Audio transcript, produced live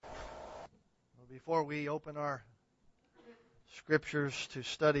Before we open our scriptures to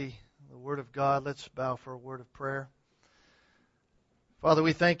study the Word of God, let's bow for a word of prayer. Father,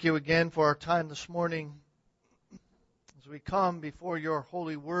 we thank you again for our time this morning as we come before your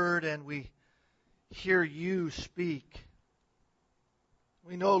holy word and we hear you speak.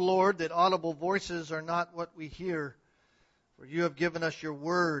 We know, Lord, that audible voices are not what we hear, for you have given us your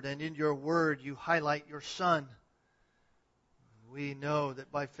word, and in your word you highlight your Son. We know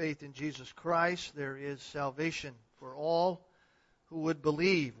that by faith in Jesus Christ there is salvation for all who would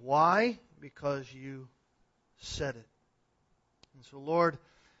believe. Why? Because you said it. And so, Lord,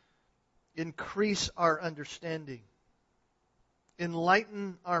 increase our understanding.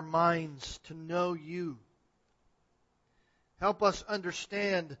 Enlighten our minds to know you. Help us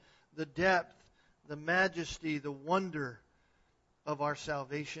understand the depth, the majesty, the wonder of our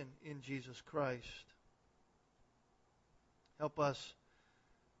salvation in Jesus Christ. Help us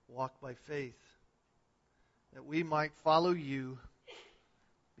walk by faith, that we might follow you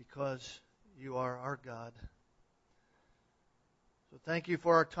because you are our God. So thank you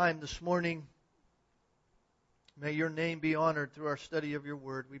for our time this morning. May your name be honored through our study of your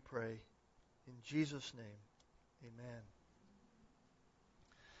word, we pray. In Jesus' name, amen.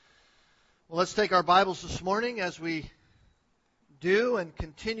 Well, let's take our Bibles this morning as we do and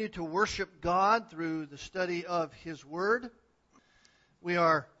continue to worship God through the study of his word. We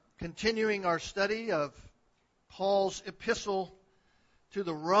are continuing our study of Paul's epistle to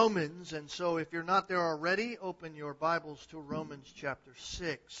the Romans, and so if you're not there already, open your Bibles to Romans chapter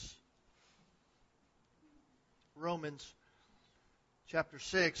 6. Romans chapter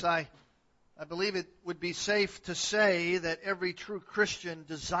 6. I believe it would be safe to say that every true Christian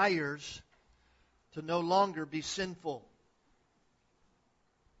desires to no longer be sinful.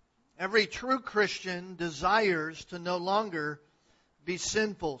 Every true Christian desires to no longer be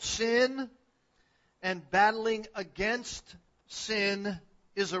sinful. Sin and battling against sin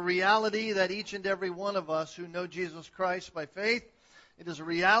is a reality that each and every one of us who know Jesus Christ by faith, it is a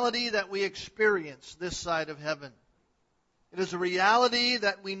reality that we experience this side of heaven. It is a reality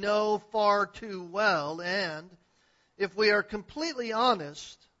that we know far too well, and if we are completely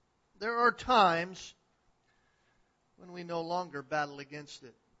honest, there are times when we no longer battle against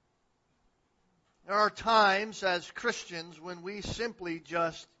it. There are times as Christians when we simply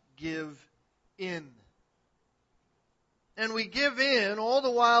just give in. And we give in all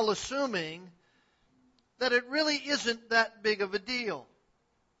the while assuming that it really isn't that big of a deal.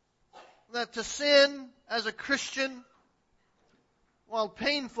 That to sin as a Christian, while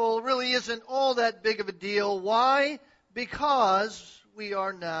painful, really isn't all that big of a deal. Why? Because we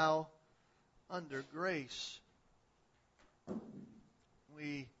are now under grace.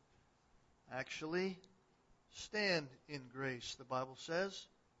 We actually stand in grace, the Bible says.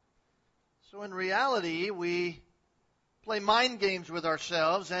 So in reality, we play mind games with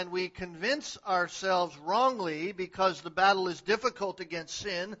ourselves and we convince ourselves wrongly because the battle is difficult against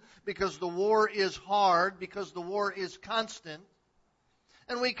sin, because the war is hard, because the war is constant.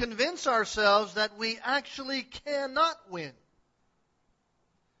 And we convince ourselves that we actually cannot win.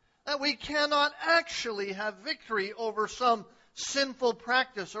 That we cannot actually have victory over some sinful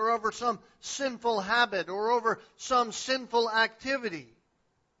practice or over some sinful habit or over some sinful activity.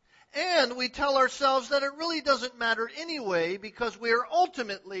 And we tell ourselves that it really doesn't matter anyway because we are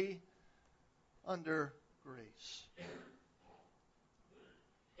ultimately under grace.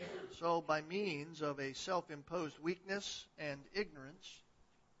 So by means of a self-imposed weakness and ignorance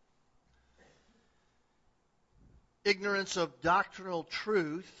of doctrinal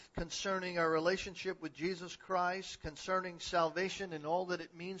truth concerning our relationship with Jesus Christ, concerning salvation and all that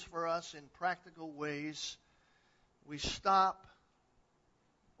it means for us in practical ways, we stop,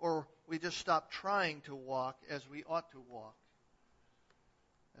 or we just stop trying to walk as we ought to walk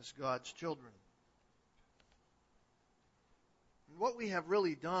as God's children. And what we have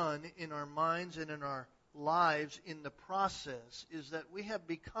really done in our minds and in our lives in the process is that we have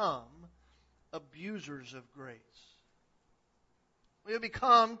become abusers of grace. We have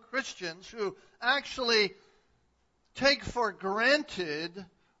become Christians who actually take for granted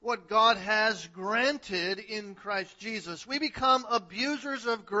what God has granted in Christ Jesus. We become abusers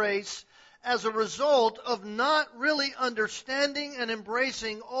of grace as a result of not really understanding and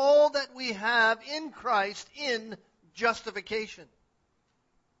embracing all that we have in Christ in justification.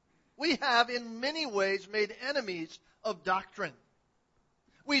 We have in many ways made enemies of doctrine.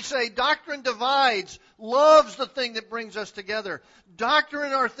 We say doctrine divides, love's the thing that brings us together.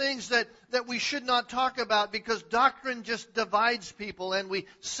 Doctrine are things that we should not talk about because doctrine just divides people, and we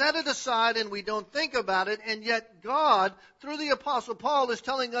set it aside and we don't think about it, and yet God, through the Apostle Paul, is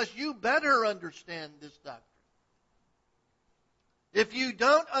telling us you better understand this doctrine. If you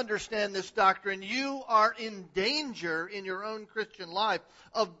don't understand this doctrine, you are in danger in your own Christian life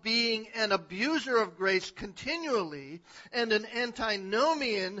of being an abuser of grace continually and an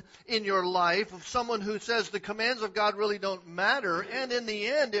antinomian in your life, of someone who says the commands of God really don't matter. And in the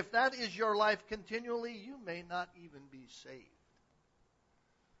end, if that is your life continually, you may not even be saved.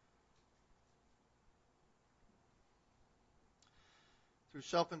 Through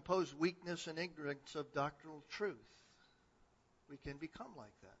self-imposed weakness and ignorance of doctrinal truth, we can become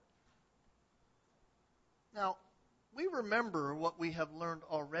like that. Now, we remember what we have learned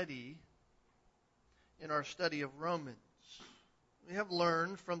already in our study of Romans. We have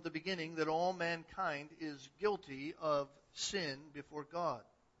learned from the beginning that all mankind is guilty of sin before God.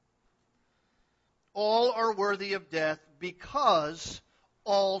 All are worthy of death because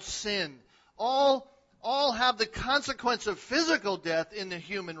all sin. All have the consequence of physical death in the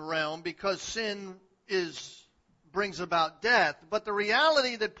human realm because sin brings about death. But the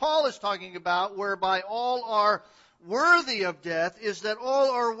reality that Paul is talking about, whereby all are worthy of death, is that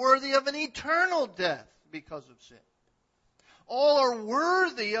all are worthy of an eternal death because of sin. All are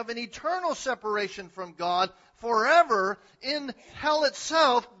worthy of an eternal separation from God forever in hell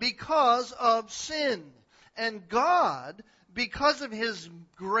itself because of sin. And God, because of His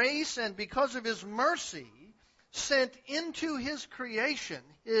grace and because of His mercy, sent into His creation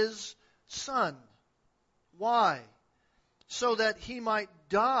His Son. Why? So that He might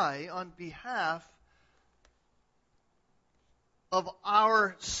die on behalf of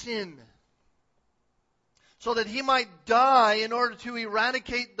our sin. So that He might die in order to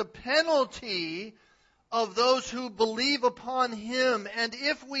eradicate the penalty of those who believe upon Him. And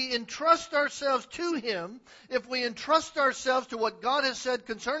if we entrust ourselves to Him, if we entrust ourselves to what God has said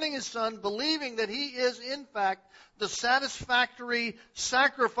concerning His Son, believing that He is in fact the satisfactory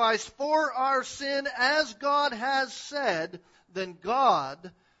sacrifice for our sin as God has said, then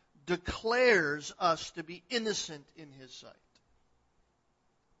God declares us to be innocent in His sight.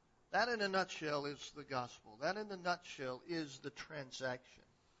 That in a nutshell is the gospel. That in a nutshell is the transaction.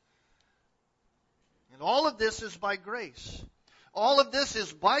 And all of this is by grace. All of this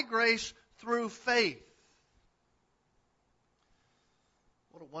is by grace through faith.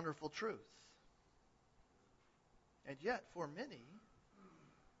 What a wonderful truth. And yet for many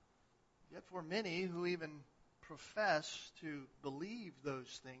who even profess to believe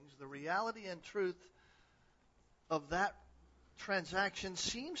those things, the reality and truth of that transaction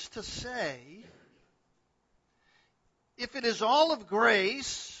seems to say, if it is all of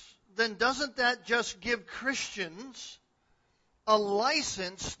grace, then doesn't that just give Christians a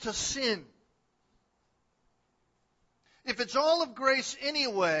license to sin? If it's all of grace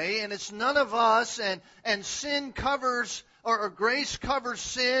anyway, and it's none of us, and sin covers, or grace covers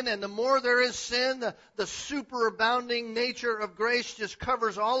sin, and the more there is sin, the superabounding nature of grace just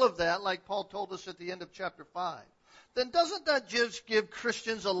covers all of that, like Paul told us at the end of chapter 5. Then doesn't that just give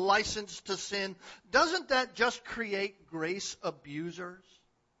Christians a license to sin? Doesn't that just create grace abusers?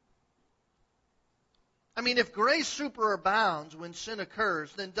 I mean, if grace superabounds when sin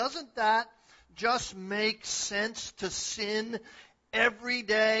occurs, then doesn't that just make sense to sin every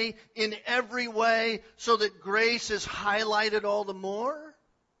day, in every way, so that grace is highlighted all the more?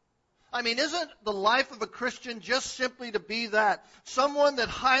 I mean, isn't the life of a Christian just simply to be that? Someone that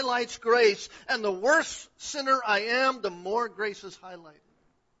highlights grace, and the worse sinner I am, the more grace is highlighted.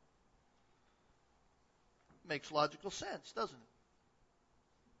 Makes logical sense, doesn't it?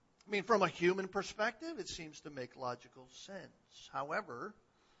 I mean, from a human perspective, it seems to make logical sense. However,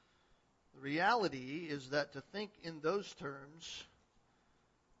 the reality is that to think in those terms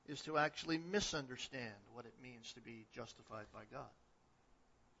is to actually misunderstand what it means to be justified by God.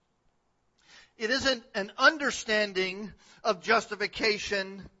 It isn't an understanding of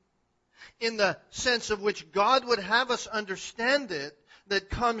justification in the sense of which God would have us understand it that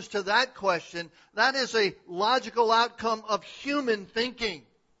comes to that question. That is a logical outcome of human thinking.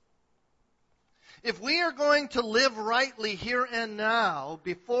 If we are going to live rightly here and now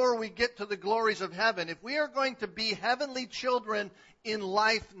before we get to the glories of heaven, if we are going to be heavenly children in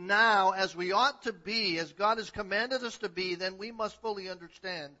life now as we ought to be, as God has commanded us to be, then we must fully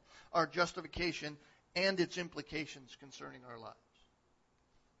understand our justification and its implications concerning our lives.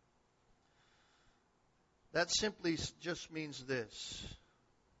 That simply just means this.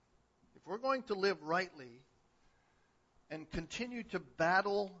 If we're going to live rightly and continue to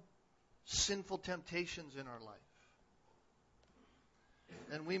battle sinful temptations in our life,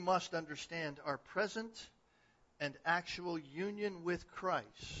 then we must understand our present and actual union with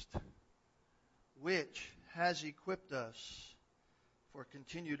Christ, which has equipped us for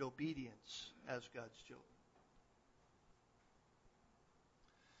continued obedience as God's children.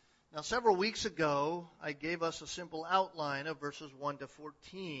 Now, several weeks ago, I gave us a simple outline of verses 1 to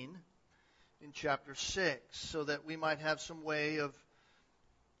 14 in chapter 6 so that we might have some way of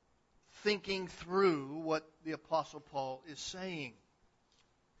thinking through what the Apostle Paul is saying.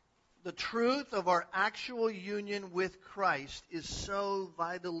 The truth of our actual union with Christ is so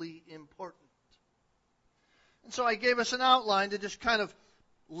vitally important. And so I gave us an outline to just kind of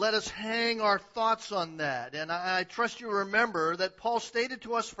let us hang our thoughts on that. And I trust you remember that Paul stated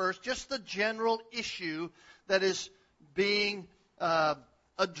to us first just the general issue that is being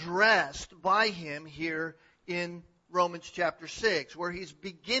addressed by him here in Romans chapter 6, where he's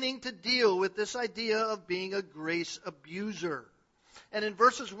beginning to deal with this idea of being a grace abuser. And in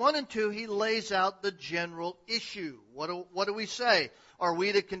verses 1 and 2, he lays out the general issue. What do we say? Are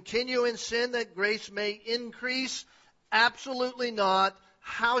we to continue in sin that grace may increase? Absolutely not.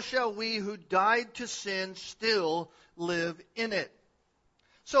 How shall we who died to sin still live in it?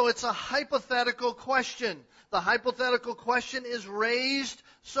 So it's a hypothetical question. The hypothetical question is raised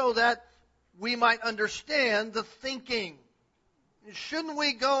so that we might understand the thinking. Shouldn't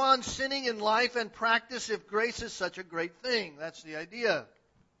we go on sinning in life and practice if grace is such a great thing? That's the idea.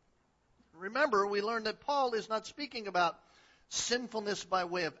 Remember, we learned that Paul is not speaking about sinfulness by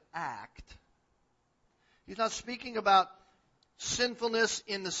way of act. He's not speaking about sinfulness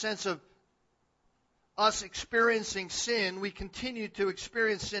in the sense of us experiencing sin. We continue to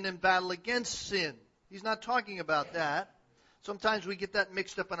experience sin and battle against sin. He's not talking about that. Sometimes we get that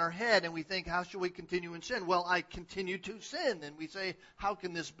mixed up in our head and we think, how should we continue in sin? Well, I continue to sin. And we say, how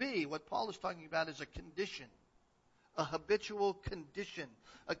can this be? What Paul is talking about is a condition, a habitual condition,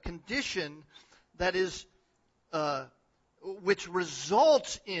 a condition that is, which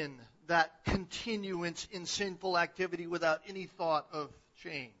results in that continuance in sinful activity without any thought of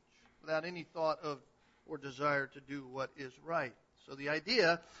change, without any thought of or desire to do what is right. So the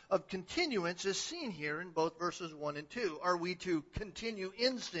idea of continuance is seen here in both verses 1 and 2. Are we to continue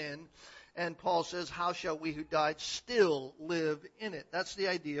in sin? And Paul says, how shall we who died still live in it? That's the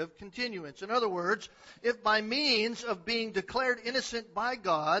idea of continuance. In other words, if by means of being declared innocent by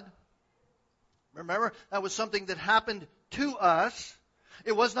God, remember, that was something that happened to us.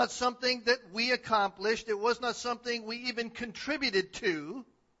 It was not something that we accomplished. It was not something we even contributed to.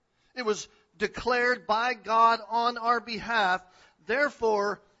 It was declared by God on our behalf.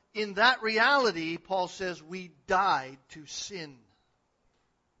 Therefore, in that reality, Paul says, we died to sin.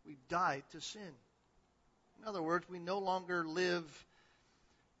 We died to sin. In other words, we no longer live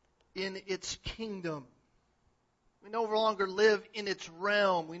in its kingdom. We no longer live in its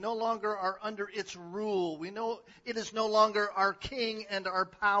realm. We no longer are under its rule. We know it is no longer our king and our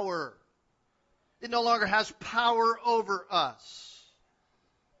power. It no longer has power over us.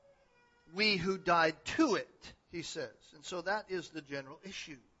 We who died to it, he says. And so that is the general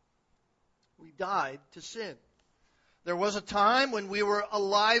issue. We died to sin. There was a time when we were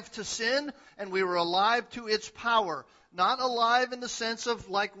alive to sin and we were alive to its power. Not alive in the sense of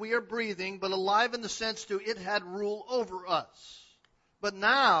like we are breathing, but alive in the sense to it had rule over us. But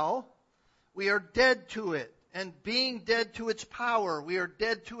now we are dead to it. And being dead to its power, we are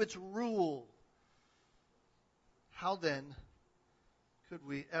dead to its rule. How then could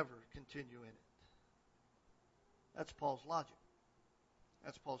we ever continue in it? That's Paul's logic.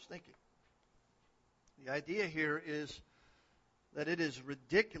 That's Paul's thinking. The idea here is that it is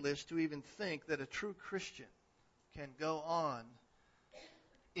ridiculous to even think that a true Christian can go on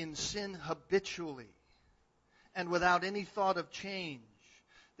in sin habitually and without any thought of change.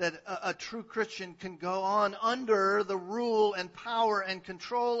 That a true Christian can go on under the rule and power and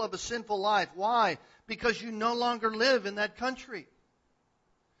control of a sinful life. Why? Because you no longer live in that country.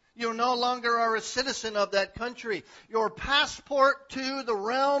 You no longer are a citizen of that country. Your passport to the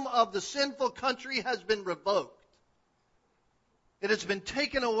realm of the sinful country has been revoked. It has been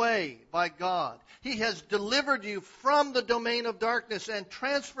taken away by God. He has delivered you from the domain of darkness and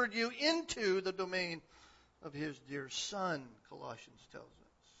transferred you into the domain of His dear Son, Colossians tells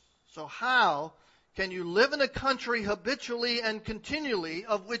us. So how can you live in a country habitually and continually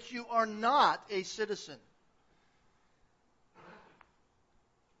of which you are not a citizen?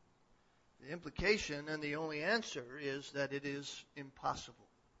 The implication and the only answer is that it is impossible.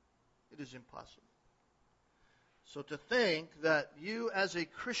 It is impossible. So to think that you as a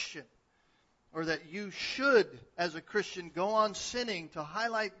Christian or that you should, as a Christian, go on sinning to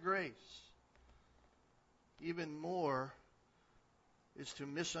highlight grace. Even more is to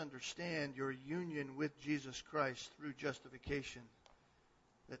misunderstand your union with Jesus Christ through justification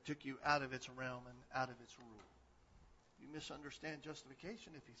that took you out of its realm and out of its rule. You misunderstand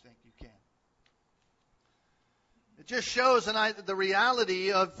justification if you think you can. It just shows the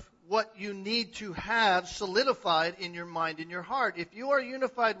reality of what you need to have solidified in your mind and your heart. If you are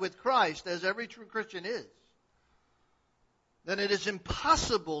unified with Christ, as every true Christian is, then it is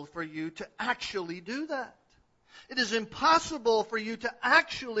impossible for you to actually do that. It is impossible for you to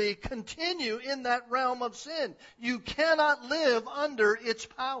actually continue in that realm of sin. You cannot live under its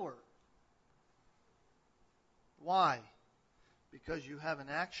power. Why? Because you have an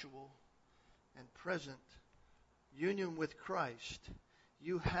actual and present union with Christ.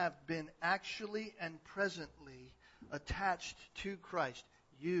 You have been actually and presently attached to Christ.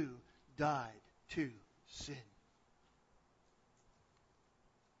 You died to sin.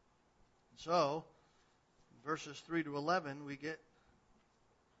 So, in verses 3 to 11, we get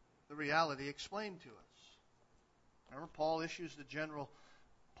the reality explained to us. Remember, Paul issues the general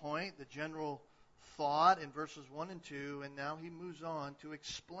point, the general thought in verses 1 and 2, and now he moves on to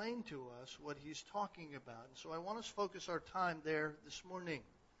explain to us what he's talking about. And so I want us to focus our time there this morning.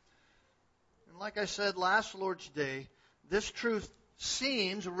 And like I said last Lord's Day, this truth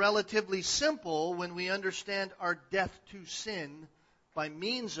seems relatively simple when we understand our death to sin by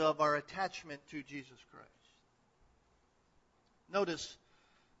means of our attachment to Jesus Christ. Notice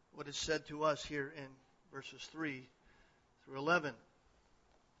what is said to us here in verses 3 through 11.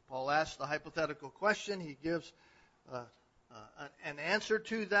 Paul asks the hypothetical question. He gives an answer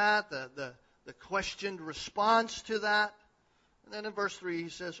to that, the questioned response to that. And then in verse 3 he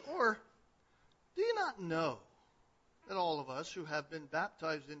says, "Or do you not know that all of us who have been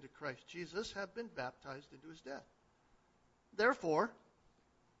baptized into Christ Jesus have been baptized into his death? Therefore,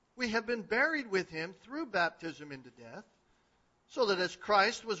 we have been buried with him through baptism into death, so that as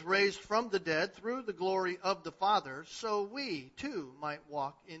Christ was raised from the dead through the glory of the Father, so we too might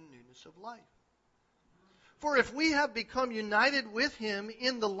walk in newness of life. For if we have become united with him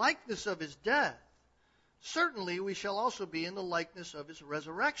in the likeness of his death, certainly we shall also be in the likeness of his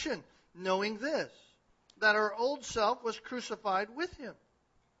resurrection, knowing this, that our old self was crucified with him,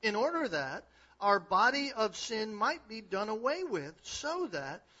 in order that our body of sin might be done away with, so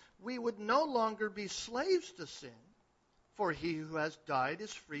that we would no longer be slaves to sin, for he who has died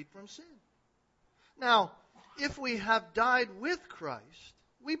is freed from sin. Now, if we have died with Christ,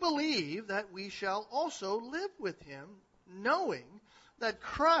 we believe that we shall also live with him, knowing that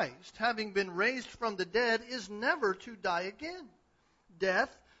Christ, having been raised from the dead, is never to die again.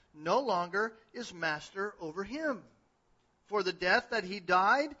 Death no longer is master over him. For the death that he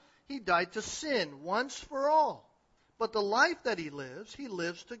died to sin once for all. But the life that he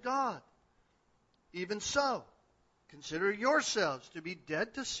lives to God. Even so, consider yourselves to be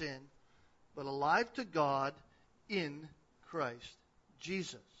dead to sin, but alive to God in Christ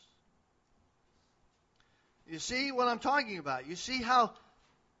Jesus." You see what I'm talking about? You see how,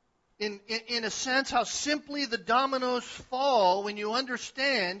 in a sense, how simply the dominoes fall when you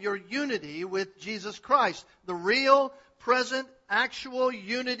understand your unity with Jesus Christ. The real, present, actual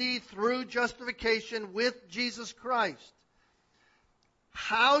unity through justification with Jesus Christ.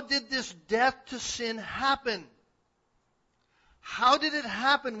 How did this death to sin happen? How did it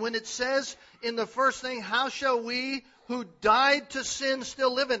happen when it says in the first thing, "How shall we who died to sin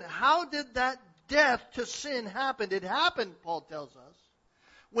still live in?" How did that death to sin happen? It happened, Paul tells us,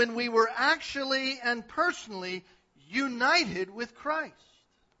 when we were actually and personally united with Christ.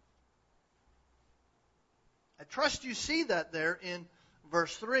 I trust you see that there in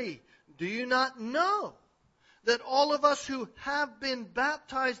verse 3. Do you not know that all of us who have been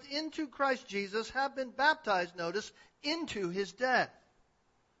baptized into Christ Jesus have been baptized, notice, into his death?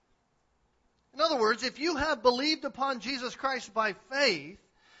 In other words, if you have believed upon Jesus Christ by faith,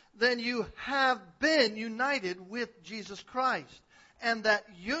 then you have been united with Jesus Christ. And that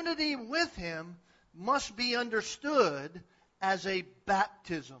unity with him must be understood as a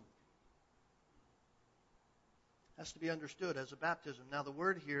baptism. It has to be understood as a baptism. Now, the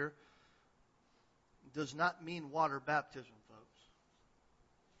word here does not mean water baptism, folks.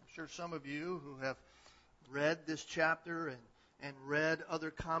 I'm sure some of you who have read this chapter and read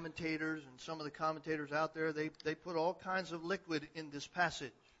other commentators, and some of the commentators out there, they put all kinds of liquid in this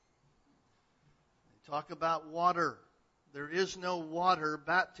passage. They talk about water There is no water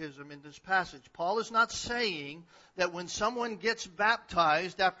baptism in this passage. Paul is not saying that when someone gets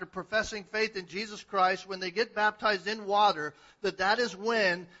baptized after professing faith in Jesus Christ, when they get baptized in water, that is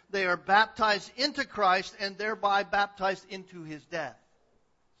when they are baptized into Christ and thereby baptized into His death.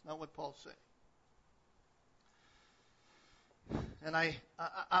 That's not what Paul's saying. And I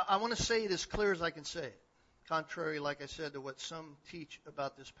want to say it as clear as I can say it, contrary, like I said, to what some teach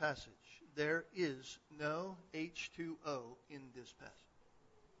about this passage. There is no H2O in this passage.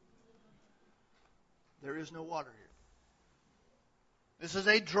 There is no water here. This is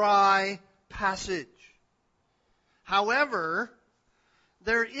a dry passage. However,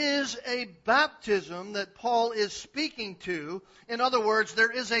 there is a baptism that Paul is speaking to. In other words,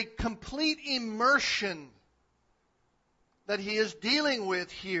 there is a complete immersion that he is dealing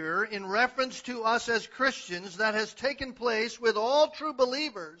with here in reference to us as Christians that has taken place with all true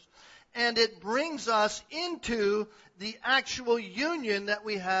believers. And it brings us into the actual union that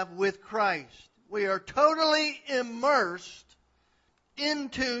we have with Christ. We are totally immersed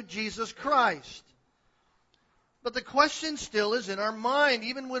into Jesus Christ. But the question still is in our mind,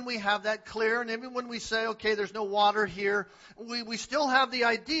 even when we have that clear, and even when we say, okay, there's no water here, we still have the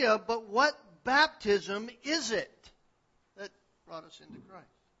idea, but what baptism is it that brought us into Christ?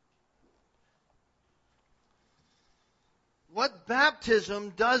 What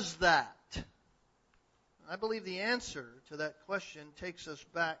baptism does that? I believe the answer to that question takes us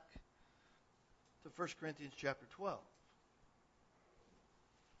back to 1 Corinthians chapter 12.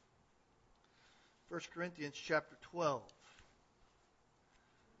 1 Corinthians chapter 12.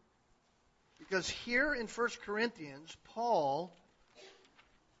 Because here in 1 Corinthians, Paul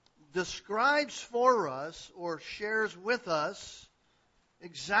describes for us or shares with us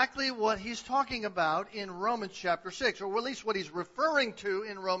exactly what he's talking about in Romans chapter 6, or at least what he's referring to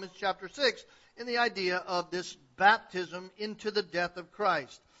in Romans chapter 6, in the idea of this baptism into the death of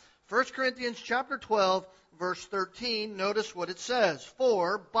Christ. 1 Corinthians chapter 12, verse 13, notice what it says.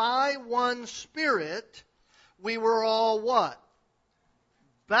 For by one Spirit we were all what?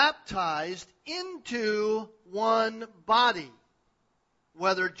 Baptized into one body.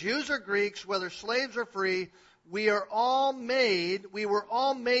 Whether Jews or Greeks, whether slaves or free, we were all made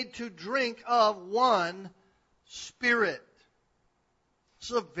to drink of one Spirit. This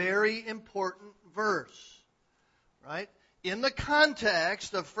is a very important verse, right? In the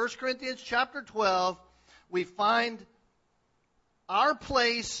context of 1 Corinthians chapter 12, we find our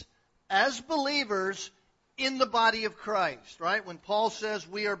place as believers in the body of Christ, right? When Paul says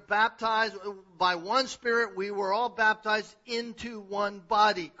we are baptized by one Spirit, we were all baptized into one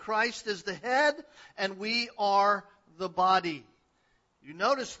body. Christ is the head, and we are the body. You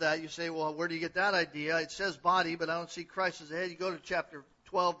notice that. You say, well, where do you get that idea? It says body, but I don't see Christ as the head. You go to chapter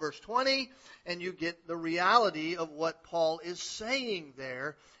 12, verse 20, and you get the reality of what Paul is saying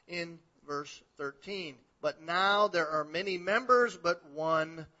there in verse 13. But now there are many members, but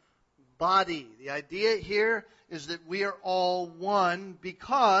one body. The idea here is that we are all one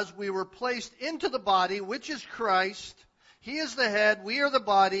because we were placed into the body, which is Christ. He is the head. We are the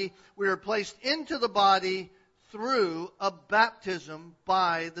body. We are placed into the body through a baptism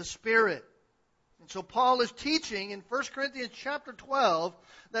by the Spirit. And so Paul is teaching in 1 Corinthians chapter 12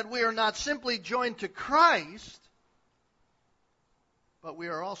 that we are not simply joined to Christ, but we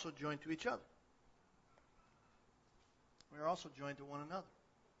are also joined to each other. We are also joined to one another.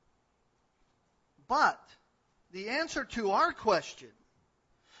 But the answer to our question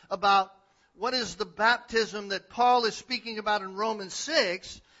about what is the baptism that Paul is speaking about in Romans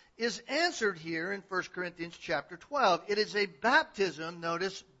 6 is answered here in 1 Corinthians chapter 12. It is a baptism,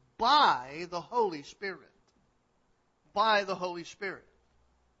 notice, by the Holy Spirit. By the Holy Spirit.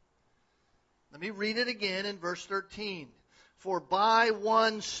 Let me read it again in verse 13. For by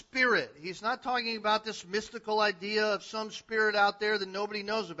one Spirit. He's not talking about this mystical idea of some spirit out there that nobody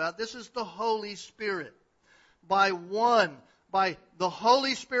knows about. This is the Holy Spirit. By the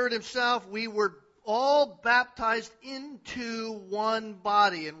Holy Spirit Himself, we were all baptized into one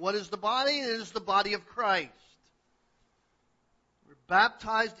body. And what is the body? It is the body of Christ. We're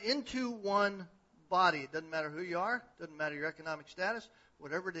baptized into one body. It doesn't matter who you are. It doesn't matter your economic status.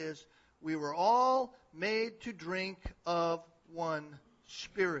 Whatever it is, we were all made to drink of one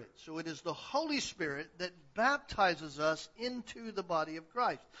Spirit. So it is the Holy Spirit that baptizes us into the body of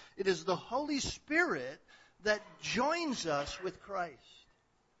Christ. It is the Holy Spirit that joins us with Christ.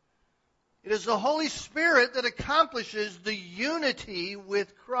 It is the Holy Spirit that accomplishes the unity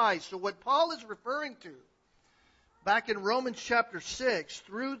with Christ. So what Paul is referring to back in Romans chapter 6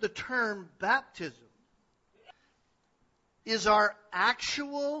 through the term baptism is our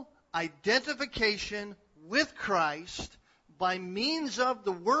actual identification with Christ by means of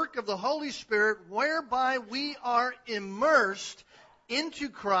the work of the Holy Spirit, whereby we are immersed into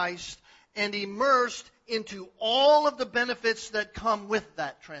Christ and immersed into all of the benefits that come with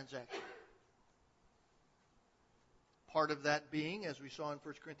that transaction. Part of that being, as we saw in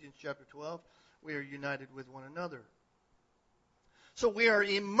 1 Corinthians chapter 12, we are united with one another. So we are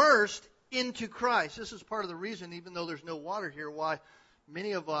immersed into Christ. This is part of the reason, even though there's no water here, why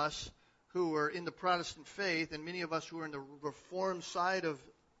many of us who are in the Protestant faith and many of us who are in the Reformed side of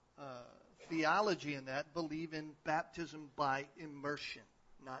theology and that believe in baptism by immersion,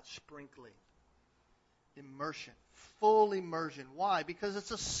 not sprinkling. Immersion. Full immersion. Why? Because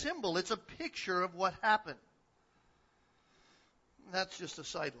it's a symbol. It's a picture of what happened. That's just a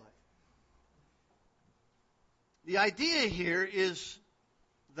sideline. The idea here is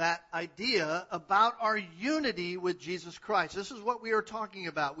that idea about our unity with Jesus Christ. This is what we are talking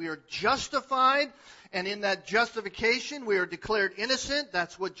about. We are justified, and in that justification we are declared innocent.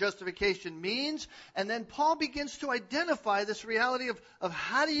 That's what justification means. And then Paul begins to identify this reality of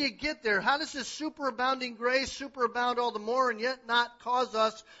how do you get there? How does this superabounding grace superabound all the more and yet not cause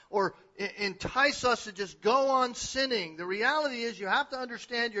us or entice us to just go on sinning? The reality is you have to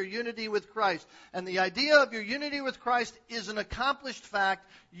understand your unity with Christ. And the idea of your unity with Christ is an accomplished fact.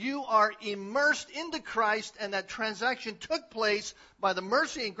 You are immersed into Christ, and that transaction took place by the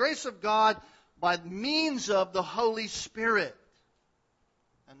mercy and grace of God by means of the Holy Spirit.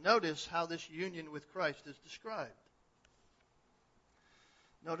 And notice how this union with Christ is described.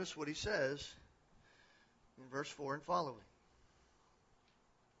 Notice what he says in verse 4 and following.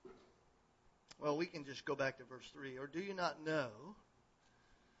 Well, we can just go back to verse 3. Or do you not know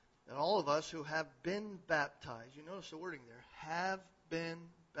that all of us who have been baptized, you notice the wording there, have been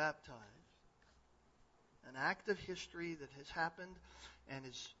baptized, an act of history that has happened and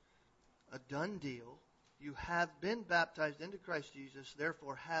is a done deal. You have been baptized into Christ Jesus,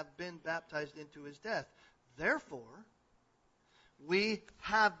 therefore have been baptized into his death. Therefore, we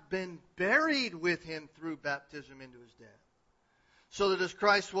have been buried with him through baptism into his death, so that as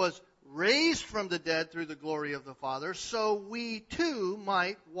Christ was raised from the dead through the glory of the Father, so we too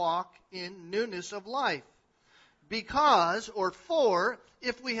might walk in newness of life. Because, or for,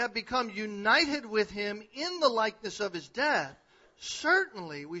 if we have become united with him in the likeness of his death,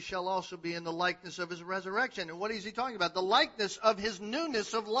 certainly we shall also be in the likeness of his resurrection. And what is he talking about? The likeness of his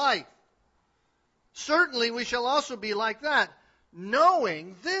newness of life. Certainly we shall also be like that,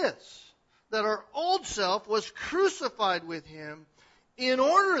 knowing this, that our old self was crucified with him, in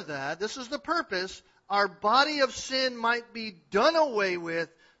order that, this is the purpose, our body of sin might be done away with,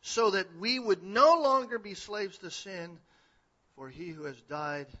 so that we would no longer be slaves to sin, for he who has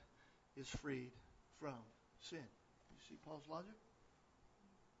died is freed from sin. You see Paul's logic?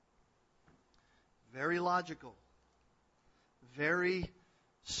 Very logical. Very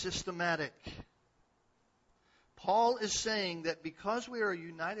systematic. Paul is saying that because we are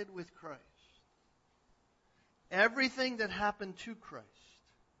united with Christ, everything that happened to Christ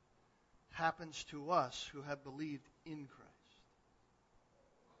happens to us who have believed in Christ.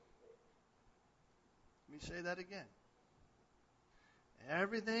 Let me say that again.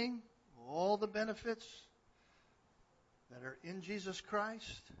 Everything, all the benefits that are in Jesus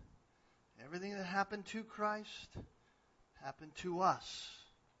Christ, everything that happened to Christ, happened to us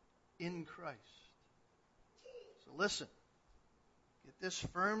in Christ. So listen. Get this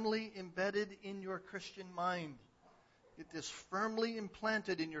firmly embedded in your Christian mind. Get this firmly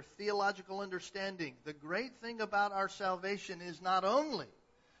implanted in your theological understanding. The great thing about our salvation is not only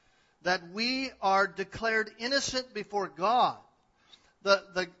that we are declared innocent before God.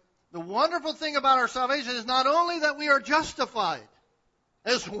 The wonderful thing about our salvation is not only that we are justified,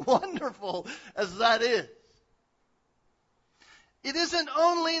 as wonderful as that is. It isn't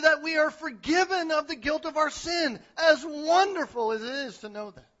only that we are forgiven of the guilt of our sin, as wonderful as it is to know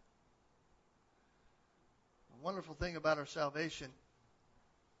that. The wonderful thing about our salvation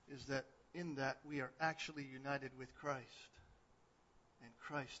is that in that we are actually united with Christ, and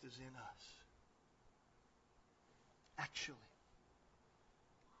Christ is in us. Actually.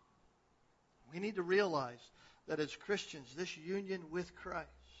 We need to realize that as Christians, this union with Christ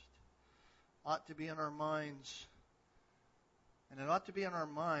ought to be in our minds. And it ought to be in our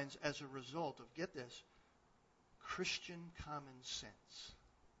minds as a result of, get this, Christian common sense.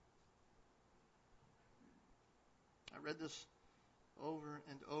 I read this over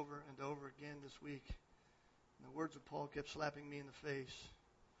and over and over again this week. And the words of Paul kept slapping me in the face,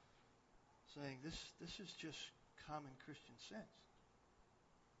 saying, this is just common Christian sense.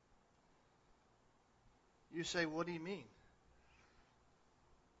 You say, what do you mean?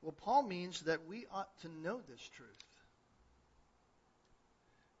 Well, Paul means that we ought to know this truth.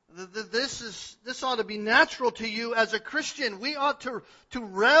 This ought to be natural to you as a Christian. We ought to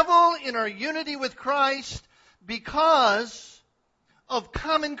revel in our unity with Christ because of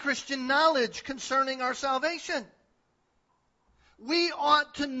common Christian knowledge concerning our salvation. We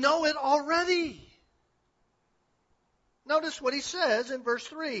ought to know it already. Notice what he says in verse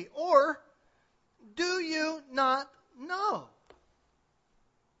 3. Or do you not know?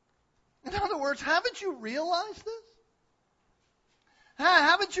 In other words, haven't you realized this?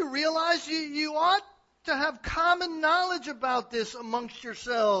 Haven't you realized you ought to have common knowledge about this amongst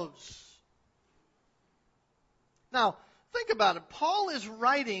yourselves? Now, think about it. Paul is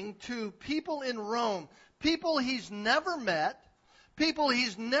writing to people in Rome, people he's never met, people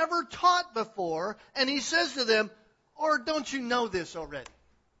he's never taught before, and he says to them, or don't you know this already?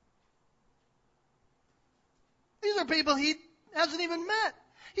 These are people he hasn't even met.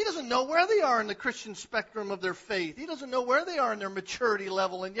 He doesn't know where they are in the Christian spectrum of their faith. He doesn't know where they are in their maturity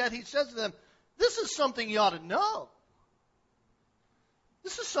level, and yet he says to them, this is something you ought to know.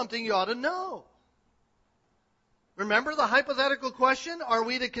 This is something you ought to know. Remember the hypothetical question, are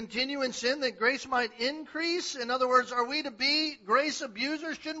we to continue in sin that grace might increase? In other words, are we to be grace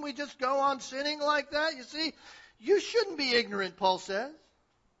abusers? Shouldn't we just go on sinning like that? You see, you shouldn't be ignorant, Paul says.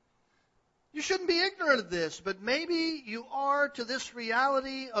 You shouldn't be ignorant of this, but maybe you are to this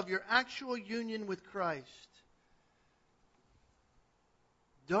reality of your actual union with Christ.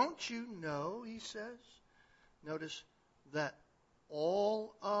 Don't you know, he says, notice that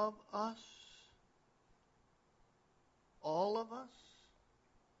all of us,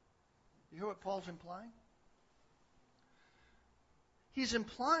 you hear what Paul's implying? He's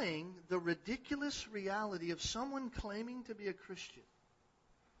implying the ridiculous reality of someone claiming to be a Christian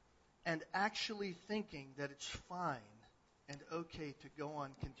and actually thinking that it's fine and okay to go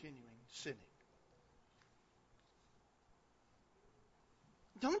on continuing sinning.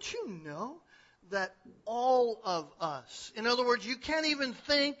 Don't you know that all of us, in other words, you can't even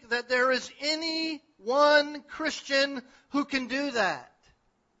think that there is any one Christian who can do that.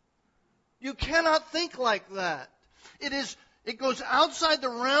 You cannot think like that. It goes outside the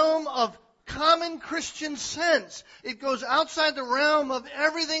realm of common Christian sense. It goes outside the realm of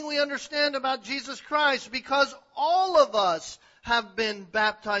everything we understand about Jesus Christ, because all of us have been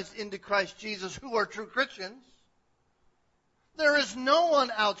baptized into Christ Jesus who are true Christians. There is no one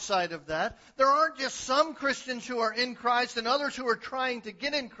outside of that. There aren't just some Christians who are in Christ and others who are trying to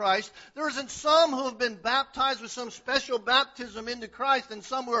get in Christ. There isn't some who have been baptized with some special baptism into Christ and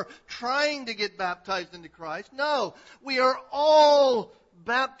some who are trying to get baptized into Christ. No, we are all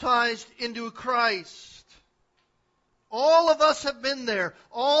baptized into Christ. All of us have been there.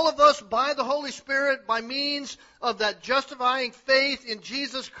 All of us, by the Holy Spirit, by means of that justifying faith in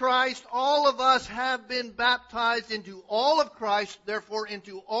Jesus Christ, all of us have been baptized into all of Christ, therefore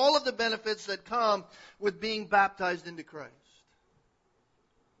into all of the benefits that come with being baptized into Christ.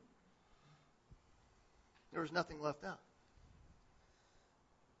 There is nothing left out.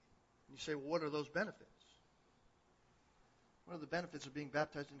 You say, well, what are those benefits? What are the benefits of being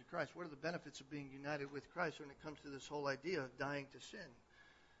baptized into Christ? What are the benefits of being united with Christ when it comes to this whole idea of dying to sin?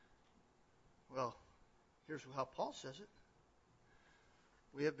 Well, here's how Paul says it.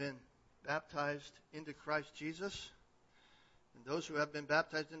 We have been baptized into Christ Jesus. And those who have been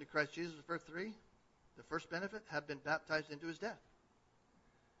baptized into Christ Jesus, verse 3, the first benefit, have been baptized into his death.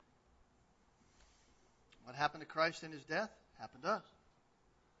 What happened to Christ in his death happened to us.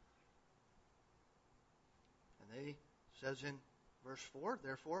 And they says in verse 4,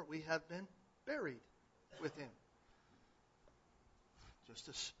 therefore we have been buried with him. Just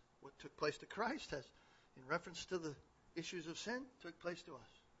as what took place to Christ has, in reference to the issues of sin, took place to us.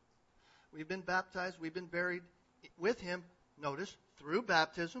 We've been baptized, we've been buried with him, notice, through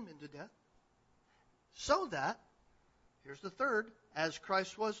baptism into death, so that, here's the third, as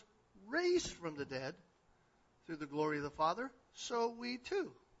Christ was raised from the dead through the glory of the Father, so we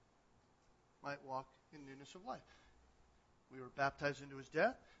too might walk in newness of life. We were baptized into his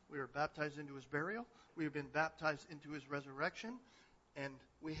death. We were baptized into his burial. We have been baptized into his resurrection. And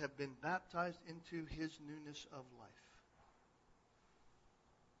we have been baptized into his newness of life.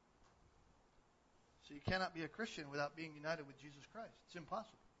 So you cannot be a Christian without being united with Jesus Christ. It's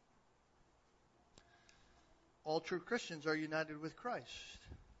impossible. All true Christians are united with Christ.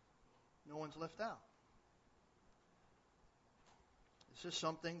 No one's left out. This is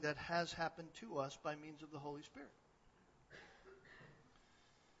something that has happened to us by means of the Holy Spirit.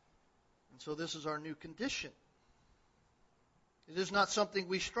 And so this is our new condition. It is not something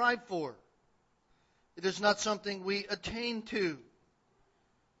we strive for. It is not something we attain to.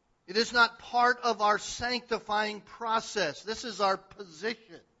 It is not part of our sanctifying process. This is our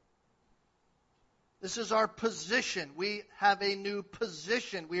position. This is our position. We have a new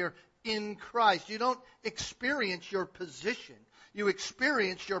position. We are in Christ. You don't experience your position. You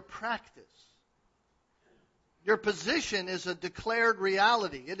experience your practice. Your position is a declared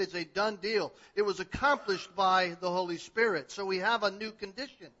reality. It is a done deal. It was accomplished by the Holy Spirit. So we have a new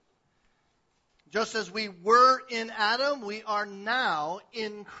condition. Just as we were in Adam, we are now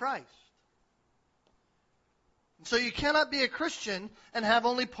in Christ. So you cannot be a Christian and have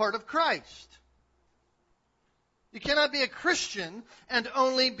only part of Christ. You cannot be a Christian and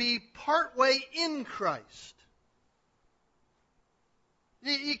only be partway in Christ.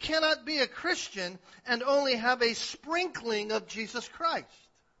 You cannot be a Christian and only have a sprinkling of Jesus Christ.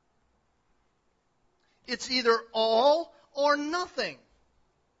 It's either all or nothing.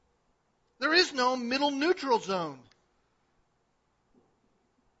 There is no middle neutral zone.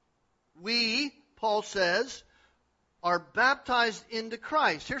 We, Paul says, are baptized into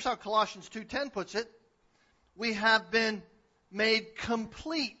Christ. Here's how Colossians 2:10 puts it. We have been made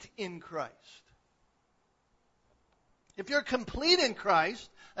complete in Christ. If you're complete in Christ,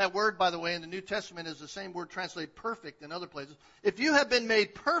 that word, by the way, in the New Testament is the same word translated perfect in other places. If you have been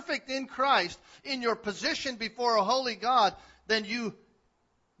made perfect in Christ, in your position before a holy God, then you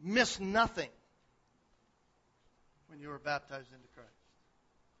miss nothing when you are baptized into Christ.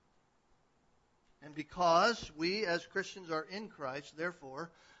 And because we as Christians are in Christ,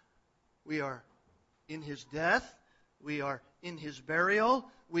 therefore, we are in His death, we are in His burial,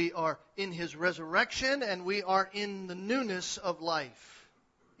 we are in His resurrection, and we are in the newness of life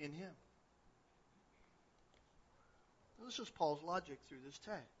in Him. This is Paul's logic through this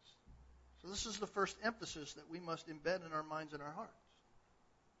text. So this is the first emphasis that we must embed in our minds and our hearts.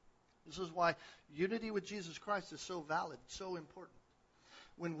 This is why unity with Jesus Christ is so valid, so important.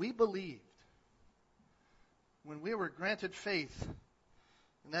 When we believed, when we were granted faith,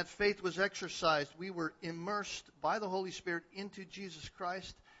 and that faith was exercised, we were immersed by the Holy Spirit into Jesus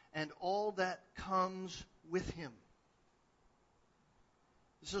Christ and all that comes with Him.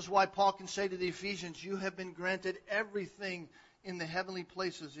 This is why Paul can say to the Ephesians, you have been granted everything in the heavenly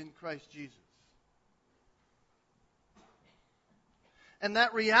places in Christ Jesus. And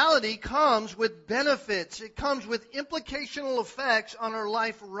that reality comes with benefits. It comes with implicational effects on our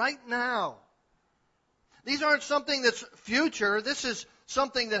life right now. These aren't something that's future. This is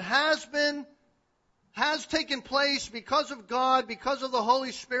something that has taken place because of God, because of the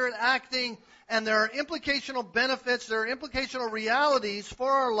Holy Spirit acting, and there are implicational benefits, there are implicational realities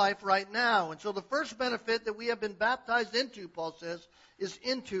for our life right now. And so the first benefit that we have been baptized into, Paul says, is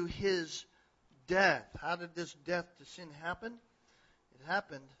into His death. How did this death to sin happen? It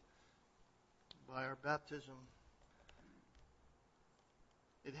happened by our baptism.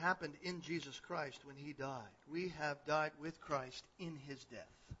 It happened in Jesus Christ when He died. We have died with Christ in His death.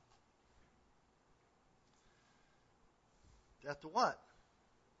 Death to what?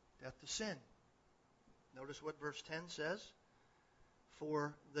 Death to sin. Notice what verse 10 says.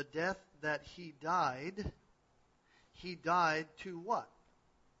 For the death that He died to what?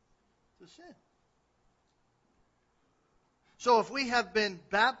 To sin. So if we have been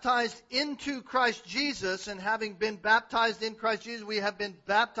baptized into Christ Jesus, and having been baptized in Christ Jesus, we have been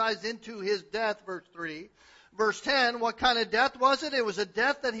baptized into His death, verse 3. Verse 10, what kind of death was it? It was a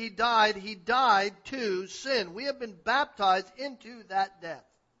death that He died. He died to sin. We have been baptized into that death.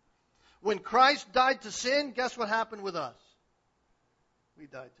 When Christ died to sin, guess what happened with us? We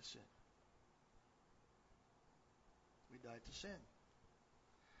died to sin. We died to sin.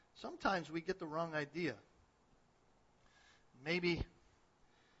 Sometimes we get the wrong idea. Maybe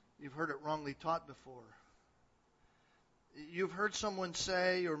you've heard it wrongly taught before. You've heard someone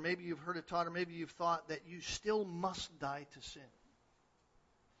say, or maybe you've heard it taught, or maybe you've thought that you still must die to sin.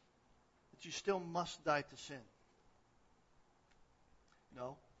 That you still must die to sin.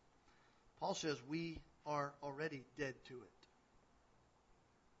 No. Paul says we are already dead to it.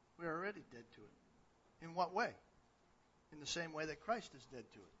 We are already dead to it. In what way? In the same way that Christ is dead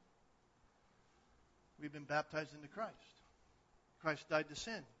to it. We've been baptized into Christ. Christ died to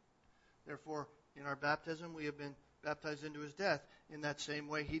sin. Therefore, in our baptism, we have been baptized into His death. In that same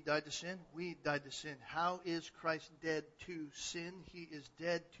way He died to sin, we died to sin. How is Christ dead to sin? He is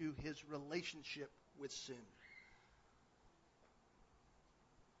dead to His relationship with sin.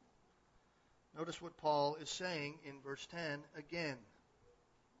 Notice what Paul is saying in verse 10 again.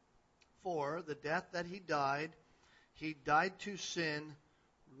 For the death that He died to sin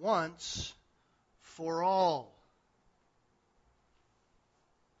once for all.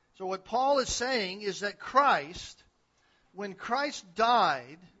 So what Paul is saying is that Christ, when Christ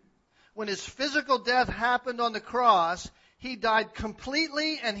died, when His physical death happened on the cross, He died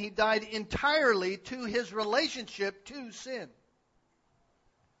completely and he died entirely to his relationship to sin.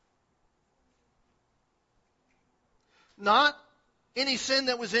 Not any sin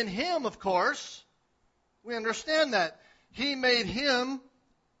that was in him, of course. We understand that. He made him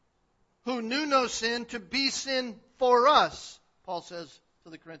who knew no sin to be sin for us, Paul says to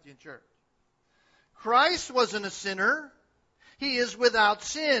the Corinthian church. Christ wasn't a sinner. He is without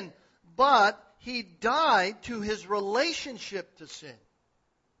sin. But he died to his relationship to sin.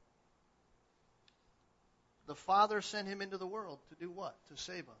 The Father sent him into the world to do what? To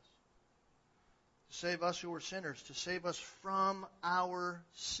save us. To save us who were sinners. To save us from our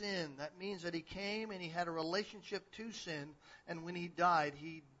sin. That means that he came and he had a relationship to sin. And when he died,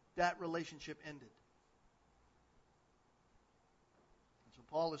 that relationship ended. And so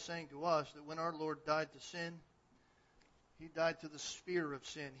Paul is saying to us that when our Lord died to sin, he died to the sphere of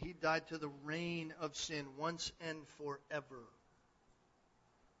sin. He died to the reign of sin once and forever.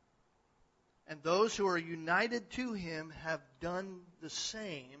 And those who are united to him have done the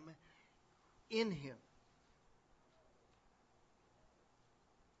same in him.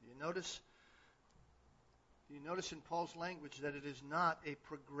 Do you notice in Paul's language that it is not a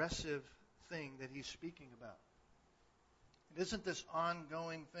progressive thing that he's speaking about? It isn't this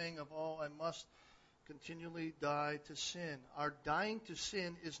ongoing thing of, I must continually die to sin. Our dying to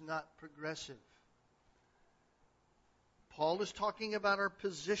sin is not progressive. Paul is talking about our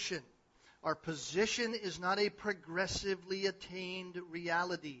position. Our position is not a progressively attained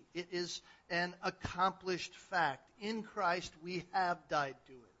reality. It is an accomplished fact. In Christ, we have died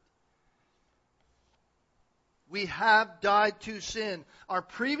to it. We have died to sin. Our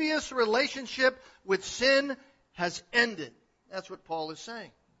previous relationship with sin has ended. That's what Paul is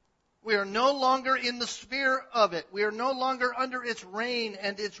saying. We are no longer in the sphere of it. We are no longer under its reign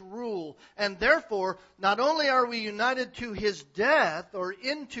and its rule. And therefore, not only are we united to his death or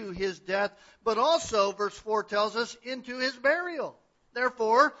into his death, but also, verse 4 tells us, into his burial.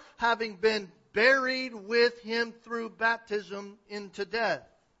 Therefore, having been buried with him through baptism into death.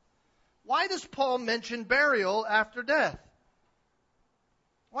 Why does Paul mention burial after death?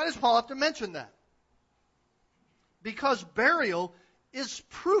 Why does Paul have to mention that? Because burial is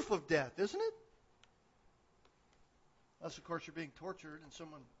proof of death, isn't it? Unless, of course, you're being tortured and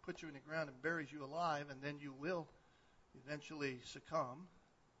someone puts you in the ground and buries you alive, and then you will eventually succumb.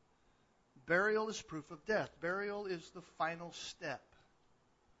 Burial is proof of death. Burial is the final step.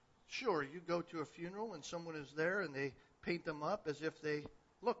 Sure, you go to a funeral and someone is there and they paint them up as if they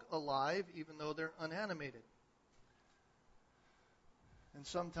look alive, even though they're unanimated. And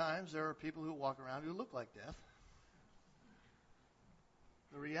sometimes there are people who walk around who look like death.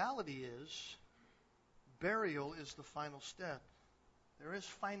 The reality is, burial is the final step. There is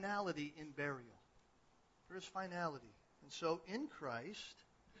finality in burial. There is finality. And so in Christ,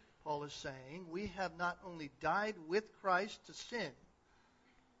 Paul is saying, we have not only died with Christ to sin,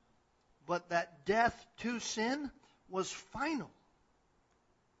 but that death to sin was final.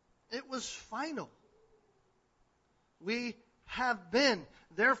 It was final.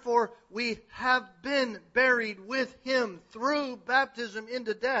 Therefore, we have been buried with him through baptism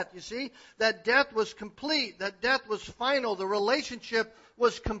into death. You see, that death was complete. That death was final. The relationship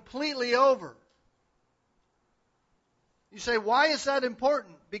was completely over. You say, why is that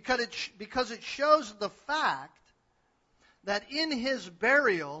important? Because it shows the fact that in his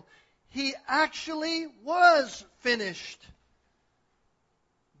burial, he actually was finished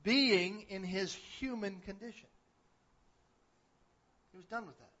being in his human condition. He was done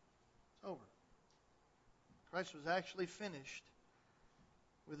with that. It's over. Christ was actually finished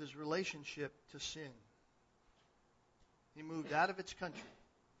with his relationship to sin. He moved out of its country,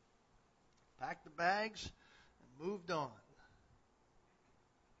 packed the bags, and moved on.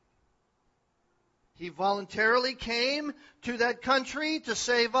 He voluntarily came to that country to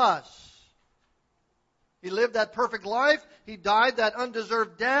save us. He lived that perfect life. He died that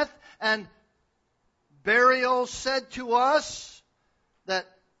undeserved death. And burial said to us that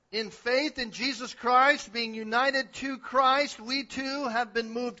in faith in Jesus Christ, being united to Christ, we too have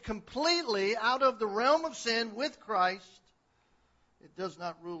been moved completely out of the realm of sin with Christ. It does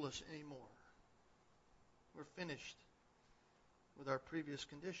not rule us anymore. We're finished with our previous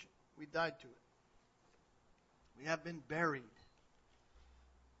condition. We died to it. We have been buried.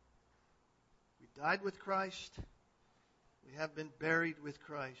 We died with Christ. We have been buried with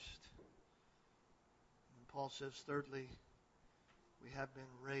Christ. And Paul says, thirdly, we have been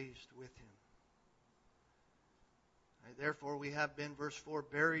raised with him. Therefore, we have been, verse 4,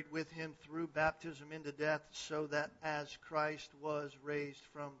 buried with him through baptism into death, so that as Christ was raised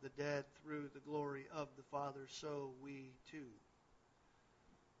from the dead through the glory of the Father, so we too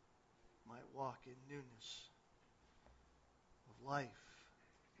might walk in newness of life.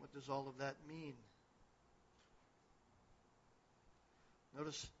 What does all of that mean?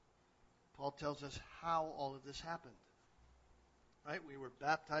 Notice Paul tells us how all of this happened. Right? We were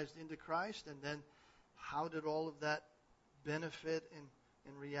baptized into Christ, and then how did all of that benefit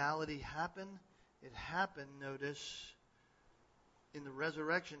and reality happen? It happened, notice, in the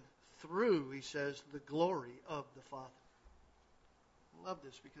resurrection through, he says, the glory of the Father. I love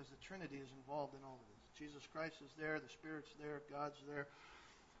this because the Trinity is involved in all of this. Jesus Christ is there, the Spirit's there, God's there.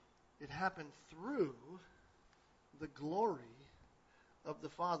 It happened through the glory of the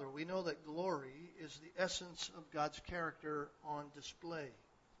Father. We know that glory is the essence of God's character on display.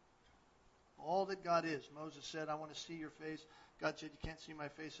 All that God is. Moses said, I want to see your face. God said, you can't see my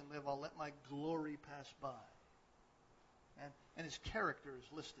face and live. I'll let my glory pass by. And his character is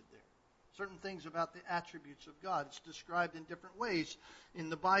listed there. Certain things about the attributes of God. It's described in different ways in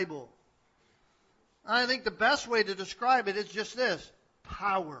the Bible. I think the best way to describe it is just this.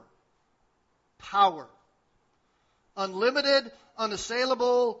 Power. Power. Unlimited,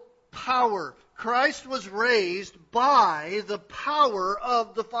 unassailable power. Christ was raised by the power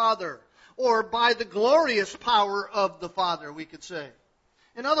of the Father, or by the glorious power of the Father, we could say.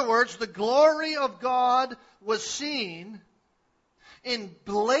 In other words, the glory of God was seen in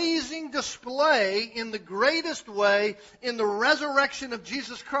blazing display in the greatest way in the resurrection of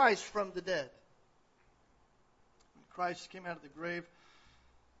Jesus Christ from the dead. When Christ came out of the grave,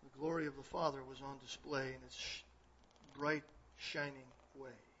 the glory of the Father was on display in its bright, shining way.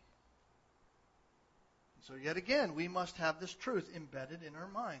 And so yet again, we must have this truth embedded in our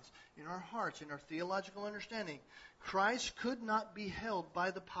minds, in our hearts, in our theological understanding. Christ could not be held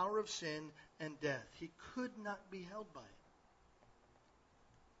by the power of sin and death. He could not be held by it.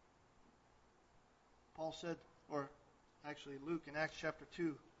 Paul said, or actually Luke in Acts chapter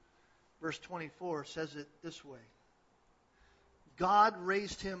 2, verse 24 says it this way. God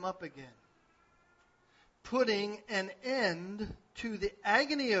raised him up again, putting an end to the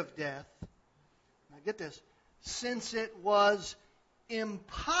agony of death. Now get this, since it was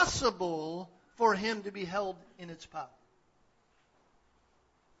impossible for him to be held in its power.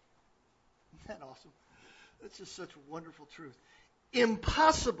 Isn't that awesome? That's just such a wonderful truth.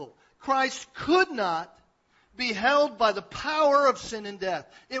 Impossible. Christ could not be held by the power of sin and death.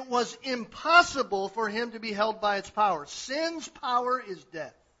 It was impossible for him to be held by its power. Sin's power is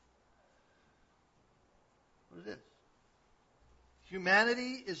death. What it is.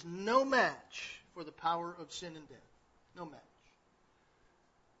 Humanity is no match for the power of sin and death. No match.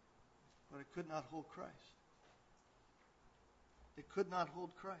 But it could not hold Christ. It could not hold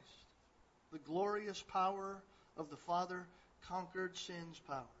Christ. The glorious power of the Father conquered sin's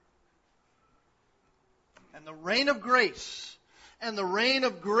power. And the reign of grace and the reign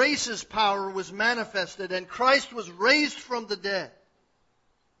of grace's power was manifested, and Christ was raised from the dead.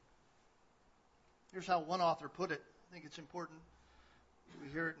 Here's how one author put it. I think it's important.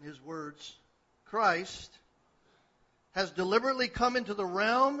 We hear it in his words. Christ has deliberately come into the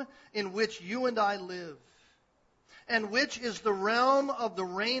realm in which you and I live, and which is the realm of the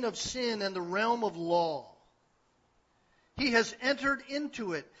reign of sin and the realm of law. He has entered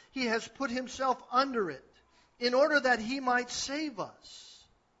into it. He has put himself under it in order that he might save us.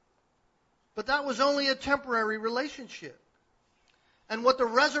 But that was only a temporary relationship. And what the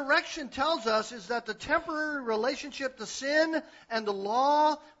resurrection tells us is that the temporary relationship to sin and the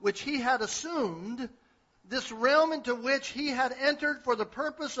law which he had assumed, this realm into which he had entered for the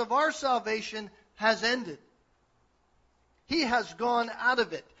purpose of our salvation, has ended. He has gone out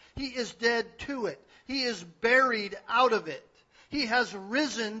of it. He is dead to it. He is buried out of it. He has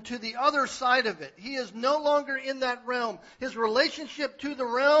risen to the other side of it. He is no longer in that realm. His relationship to the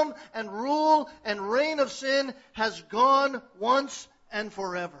realm and rule and reign of sin has gone once and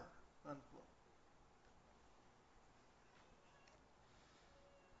forever. Unquote.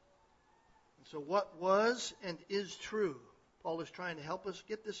 And so what was and is true? Paul is trying to help us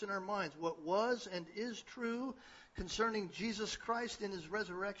get this in our minds. What was and is true concerning Jesus Christ in his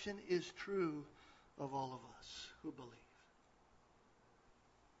resurrection is true of all of us who believe.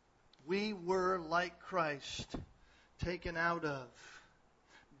 We were like Christ, taken out of,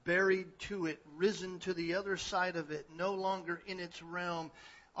 buried to it, risen to the other side of it, no longer in its realm.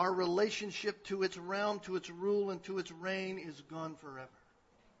 Our relationship to its realm, to its rule, and to its reign is gone forever.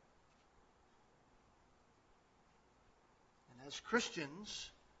 And as Christians,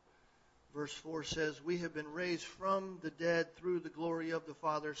 Verse 4 says, we have been raised from the dead through the glory of the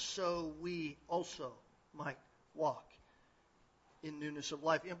Father, so we also might walk in newness of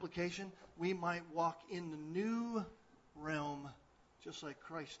life. Implication, we might walk in the new realm just like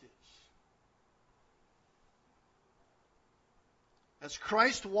Christ is. As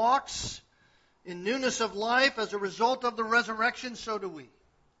Christ walks in newness of life as a result of the resurrection, so do we.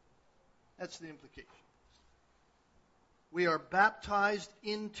 That's the implication. We are baptized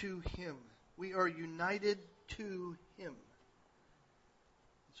into Him. We are united to Him.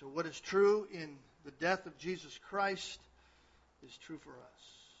 So what is true in the death of Jesus Christ is true for us.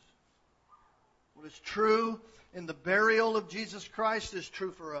 What is true in the burial of Jesus Christ is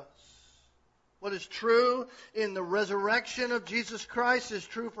true for us. What is true in the resurrection of Jesus Christ is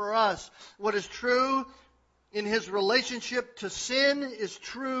true for us. What is true in His relationship to sin is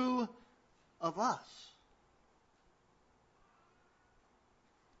true of us.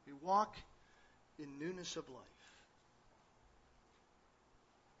 We walk in newness of life.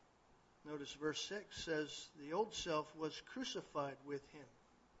 Notice verse 6 says, the old self was crucified with Him.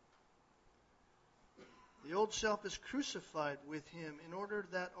 The old self is crucified with Him in order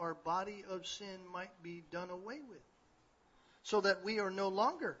that our body of sin might be done away with, so that we are no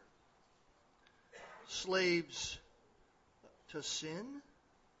longer slaves to sin.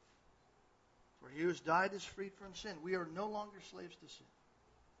 For he who has died is freed from sin. We are no longer slaves to sin.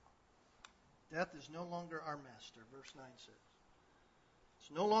 Death is no longer our master, verse 9 says.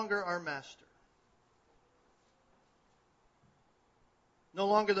 It's no longer our master. No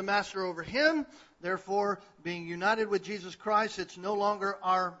longer the master over him. Therefore, being united with Jesus Christ, it's no longer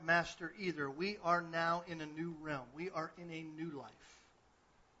our master either. We are now in a new realm. We are in a new life.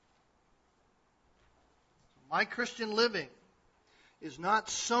 My Christian living is not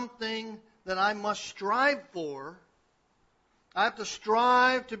something that I must strive for. I have to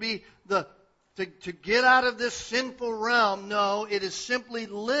strive to be to get out of this sinful realm. No, it is simply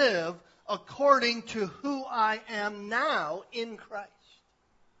live according to who I am now in Christ.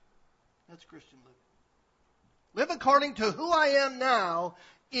 That's Christian living. Live according to who I am now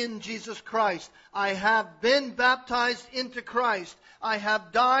in Jesus Christ. I have been baptized into Christ. I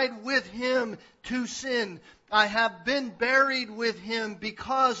have died with Him to sin. I have been buried with Him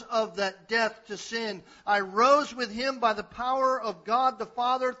because of that death to sin. I rose with Him by the power of God the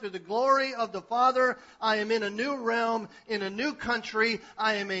Father through the glory of the Father. I am in a new realm, in a new country.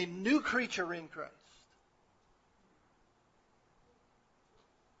 I am a new creature in Christ.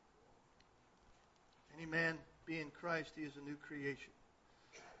 Any man be in Christ, he is a new creation.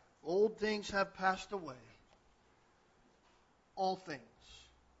 Old things have passed away. All things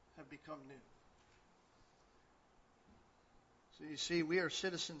have become new. So you see, we are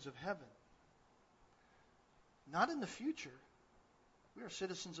citizens of heaven. Not in the future. We are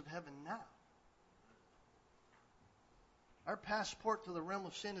citizens of heaven now. Our passport to the realm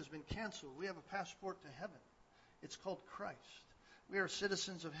of sin has been canceled. We have a passport to heaven. It's called Christ. We are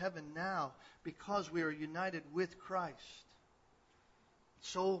citizens of heaven now because we are united with Christ.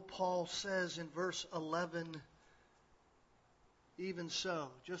 So Paul says in verse 11, even so,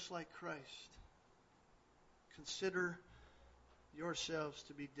 just like Christ, consider yourselves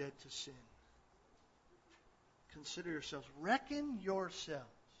to be dead to sin. Consider yourselves. Reckon yourselves.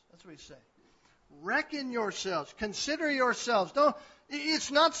 That's what he's saying. Reckon yourselves. Consider yourselves.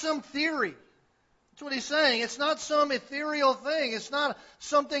 It's not some theory. That's what he's saying. It's not some ethereal thing. It's not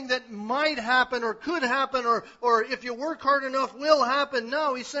something that might happen or could happen or if you work hard enough will happen.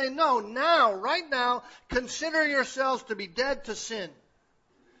 No, he's saying no, now, right now, consider yourselves to be dead to sin.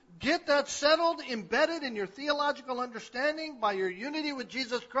 Get that settled, embedded in your theological understanding by your unity with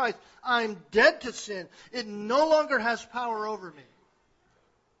Jesus Christ. I'm dead to sin. It no longer has power over me.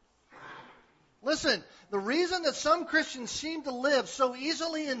 Listen, the reason that some Christians seem to live so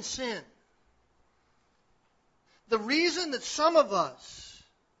easily in sin, the reason that some of us,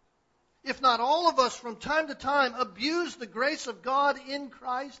 if not all of us from time to time, abuse the grace of God in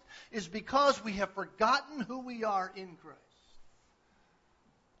Christ is because we have forgotten who we are in Christ.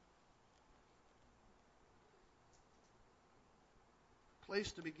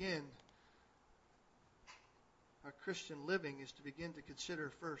 Place to begin our Christian living is to begin to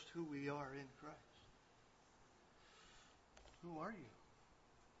consider first who we are in Christ. Who are you?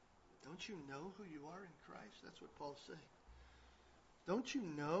 Don't you know who you are in Christ? That's what Paul's saying. Don't you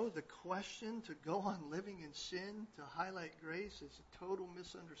know the question to go on living in sin to highlight grace is a total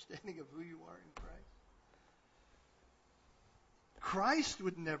misunderstanding of who you are in Christ? Christ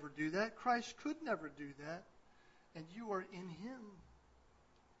would never do that. Christ could never do that. And you are in Him.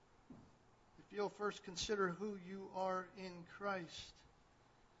 If you'll first consider who you are in Christ,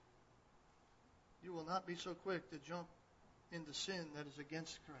 You will not be so quick to jump into sin that is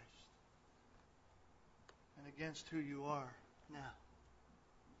against Christ and against who you are now.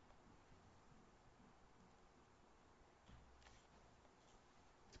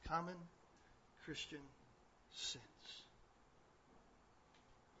 Common Christian sins.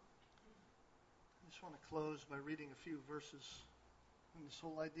 I just want to close by reading a few verses on this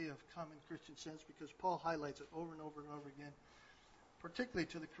whole idea of common Christian sins, because Paul highlights it over and over and over again, particularly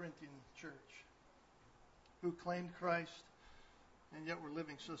to the Corinthian church, who claimed Christ and yet were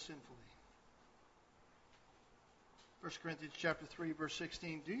living so sinfully. 1 Corinthians chapter 3, verse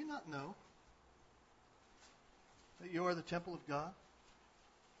 16, do you not know that you are the temple of God?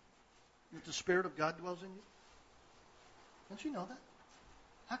 That the Spirit of God dwells in you? Don't you know that?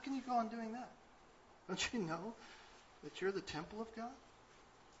 How can you go on doing that? Don't you know that you're the temple of God?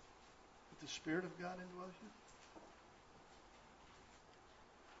 That the Spirit of God indwells you?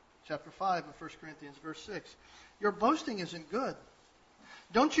 Chapter 5 of 1 Corinthians, verse 6. Your boasting isn't good.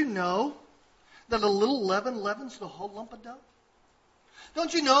 Don't you know that a little leaven leavens the whole lump of dough?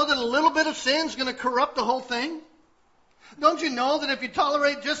 Don't you know that a little bit of sin is going to corrupt the whole thing? Don't you know that if you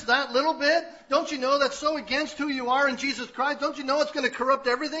tolerate just that little bit, don't you know that's so against who you are in Jesus Christ? Don't you know it's going to corrupt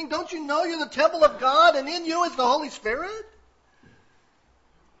everything? Don't you know you're the temple of God and in you is the Holy Spirit?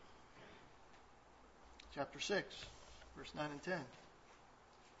 Chapter 6, verse 9 and 10.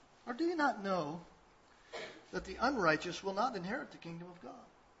 Or do you not know that the unrighteous will not inherit the kingdom of God?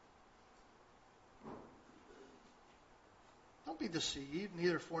 Don't be deceived.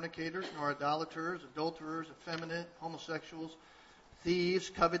 Neither fornicators, nor idolaters, adulterers, effeminate, homosexuals, thieves,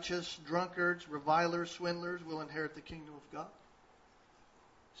 covetous, drunkards, revilers, swindlers will inherit the kingdom of God.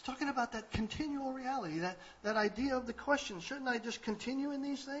 It's talking about that continual reality, that idea of the question, shouldn't I just continue in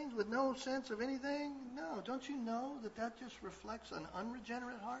these things with no sense of anything? No, don't you know that just reflects an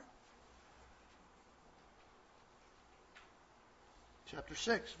unregenerate heart? Chapter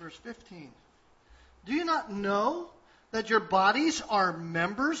 6, verse 15. Do you not know that your bodies are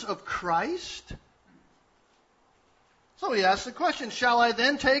members of Christ? So he asks the question, shall I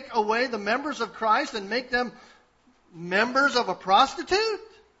then take away the members of Christ and make them members of a prostitute?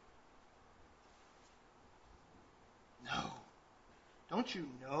 No. Don't you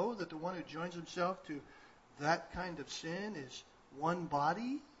know that the one who joins himself to that kind of sin is one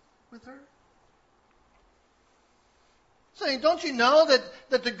body with her? Saying, don't you know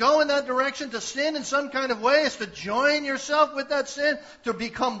that to go in that direction, to sin in some kind of way, is to join yourself with that sin, to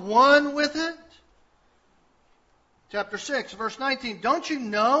become one with it? Chapter 6, verse 19. Don't you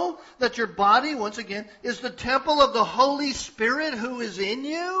know that your body, once again, is the temple of the Holy Spirit who is in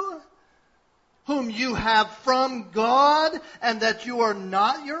you, whom you have from God, and that you are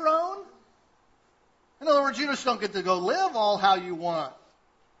not your own? In other words, you just don't get to go live all how you want.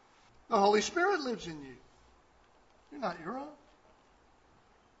 The Holy Spirit lives in you. You're not your own.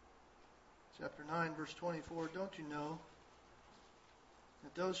 Chapter 9, verse 24. Don't you know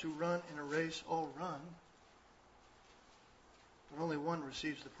that those who run in a race all run, but only one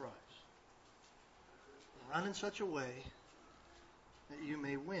receives the prize? Run in such a way that you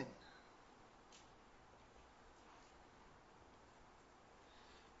may win.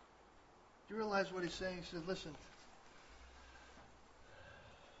 Do you realize what he's saying? He said, listen,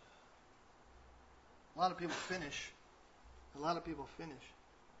 a lot of people finish.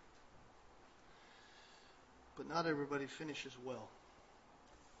 But not everybody finishes well.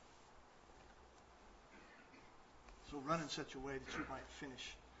 So run in such a way that you might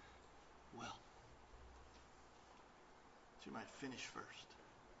finish well. That you might finish first.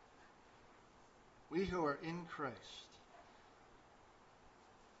 We who are in Christ,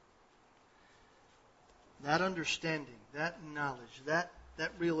 that understanding, that knowledge, that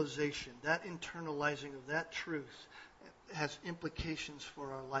realization, that internalizing of that truth has implications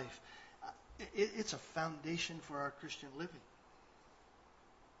for our life. It's a foundation for our Christian living.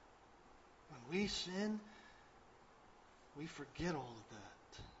 When we sin, we forget all of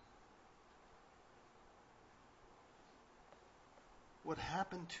that. What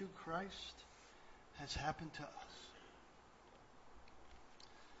happened to Christ has happened to us.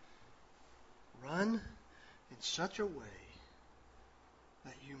 Run in such a way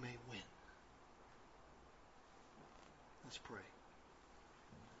that you may win. Let's pray.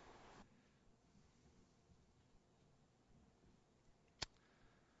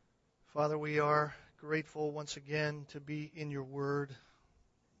 Father, we are grateful once again to be in your word.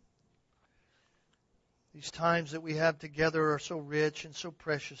 These times that we have together are so rich and so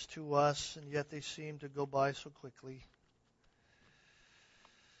precious to us, and yet they seem to go by so quickly.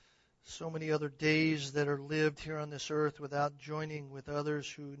 So many other days that are lived here on this earth without joining with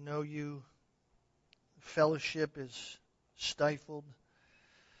others who know you fellowship is stifled.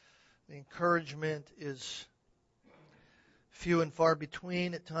 The encouragement is few and far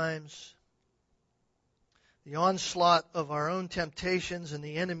between at times. The onslaught of our own temptations and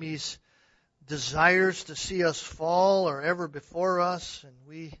the enemy's desires to see us fall are ever before us, and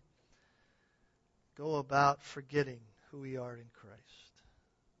we go about forgetting who we are in Christ.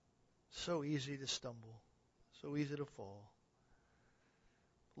 So easy to stumble, so easy to fall.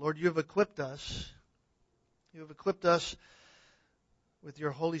 Lord, you have equipped us. You have equipped us with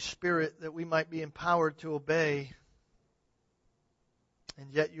your Holy Spirit that we might be empowered to obey.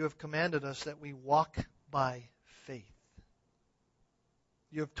 And yet you have commanded us that we walk by faith.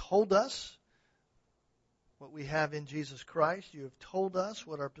 You have told us what we have in Jesus Christ. You have told us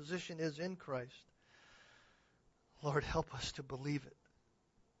what our position is in Christ. Lord, help us to believe it.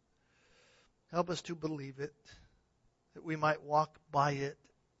 Help us to believe it, that we might walk by it,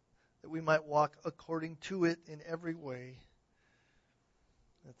 that we might walk according to it in every way,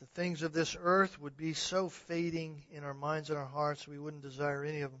 that the things of this earth would be so fading in our minds and our hearts we wouldn't desire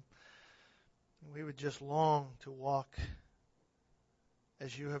any of them. And we would just long to walk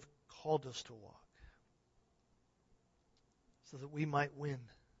as you have called us to walk, so that we might win.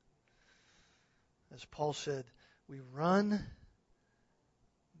 As Paul said, we run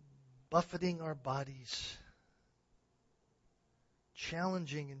buffeting our bodies,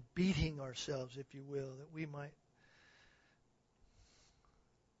 challenging and beating ourselves, if you will, that we might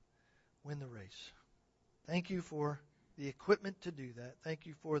win the race. Thank you for the equipment to do that. Thank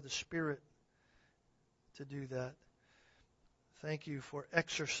you for the Spirit to do that. Thank you for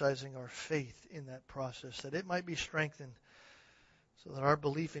exercising our faith in that process, that it might be strengthened, so that our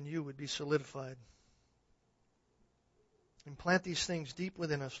belief in you would be solidified. Implant these things deep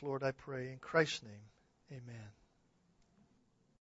within us, Lord, I pray. In Christ's name, amen.